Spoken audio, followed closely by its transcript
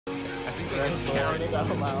That's counting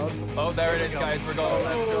out loud. Oh, there it is, guys. We're going.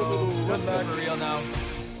 Let's go. Good luck for real now.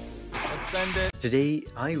 Let's send it. Today,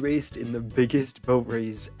 I raced in the biggest boat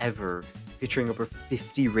race ever, featuring over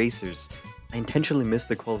 50 racers. I intentionally missed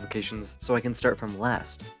the qualifications so I can start from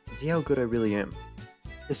last and see how good I really am.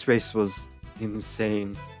 This race was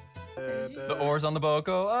insane. The oars on the boat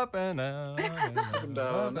go up and down, Up and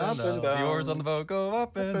down, up and The down. oars on the boat go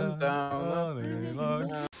up and down. all day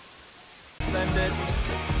long. Send it.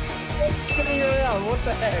 Spinning around, what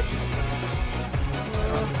the heck?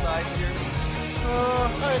 On the sides here.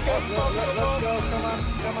 Let's go,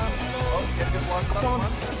 come on. Oh, get a good block. Someone-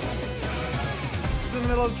 Someone. It's in the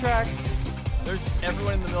middle of the track. There's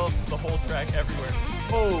everyone in the middle of the whole track everywhere.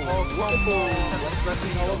 Oh,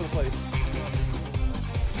 wrecking all over the place.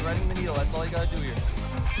 Threading the needle, that's all you gotta do here.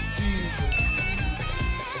 Jesus.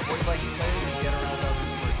 Before you like get around up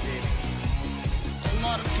for gaming. A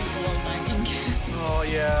lot of people are lagging. Oh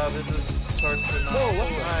yeah, this is starts to not. Whoa, what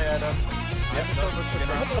the- Hi, Adam. Yep, no, get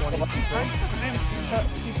around 20 people.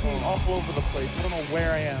 Keep being all over the place. I don't know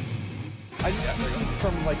where I am. I just Yeah, there you keep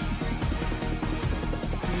from like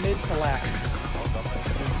mid to last.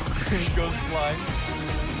 He goes flying.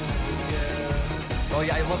 Yeah. Oh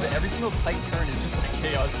yeah, I love it. Every single tight turn is just like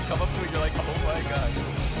chaos. You come up to it, you're like, oh my god.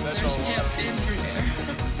 That's There's a lot. chaos everywhere.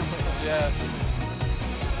 Yeah.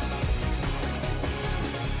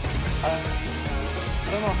 I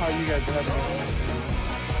don't know how you guys are having it.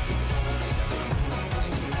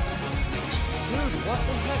 Dude, what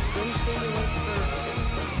the heck? Don't stay like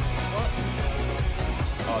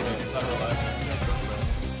Oh dude, it's unreliable.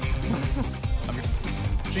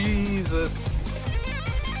 Jesus.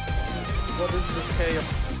 What is this chaos?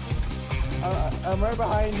 I'm right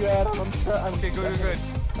behind you, Adam. I'm sure. Okay, good.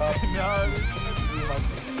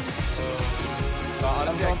 No,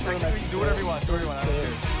 honestly, I going for the can next do whatever you want. Do whatever you want. I don't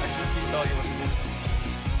care. I should keep telling you what to do.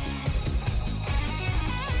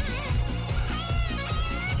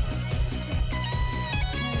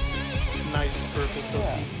 Nice purple cookie.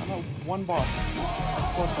 Yeah, I'm at one boss.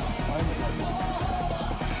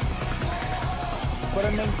 But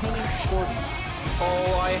I'm maintaining short.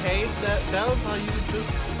 Oh, I hate that. Delta, you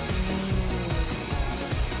just.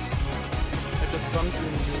 I just bumped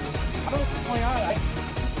into you. I don't know what's going on. I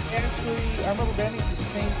remember banding the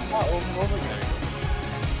same spot over and over again.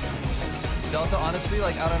 Delta, honestly,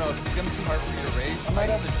 like, I don't know, if it's gonna be too hard for you to race, I might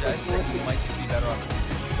I have to suggest switch that you it. might be better off with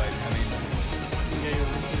YouTube. Like, I mean,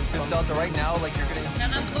 because Delta, right now, like, you're gonna...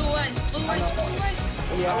 And I'm blue eyes.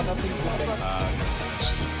 Yeah, nothing to say.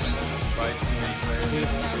 Right, teammates there.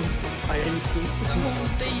 I hate this. The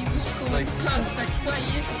whole day was going like- perfect. Why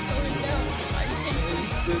is it going down? I hate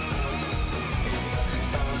this.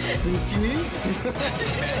 Ricky?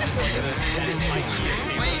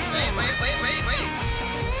 Wait.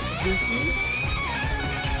 Ricky?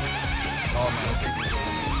 Oh, man, okay.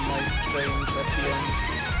 My strange at the end.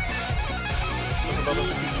 There's a lot of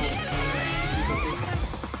people.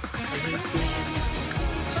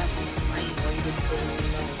 I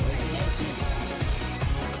hate this.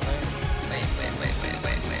 Wait.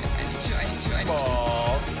 I need to.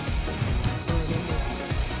 Ball.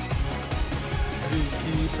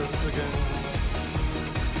 Ricky first again.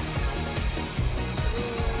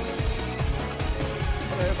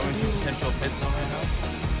 Going to potential pit zone right now.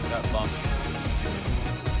 That bump.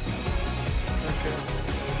 Okay.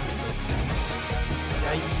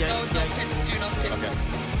 No, don't hit. Do not hit. Okay.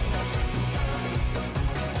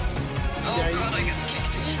 Oh Yeah, god, I got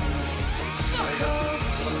kicked again. Fuck off.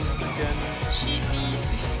 Again. She'd be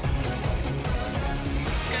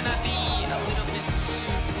gonna be a little bit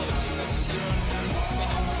too close because you're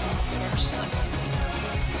on your first lap.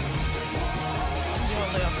 You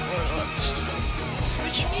only have 4 laps,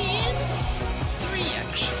 which means 3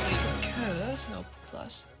 actually, because no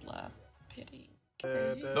plus lap pity.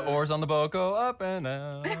 The oars on the boat go up and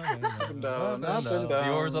down. and down, up and The down.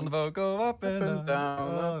 oars on the boat go up and down.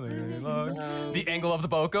 all day long. The angle of the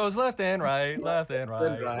boat goes left and right, left and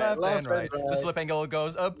right, left and right. The slip angle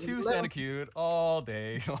goes up to Santa Cute all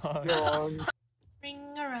day long. Wrong.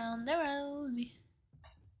 Ring around the rosy.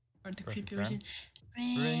 Or the Perfect creepy rhyme. version.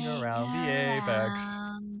 Ring around the apex.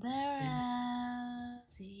 Around the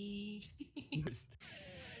rosy.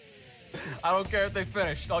 I don't care if they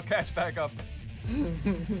finished. I'll catch back up.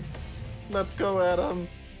 Let's go, Adam.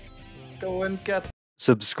 Go and get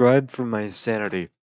Subscribe for my sanity.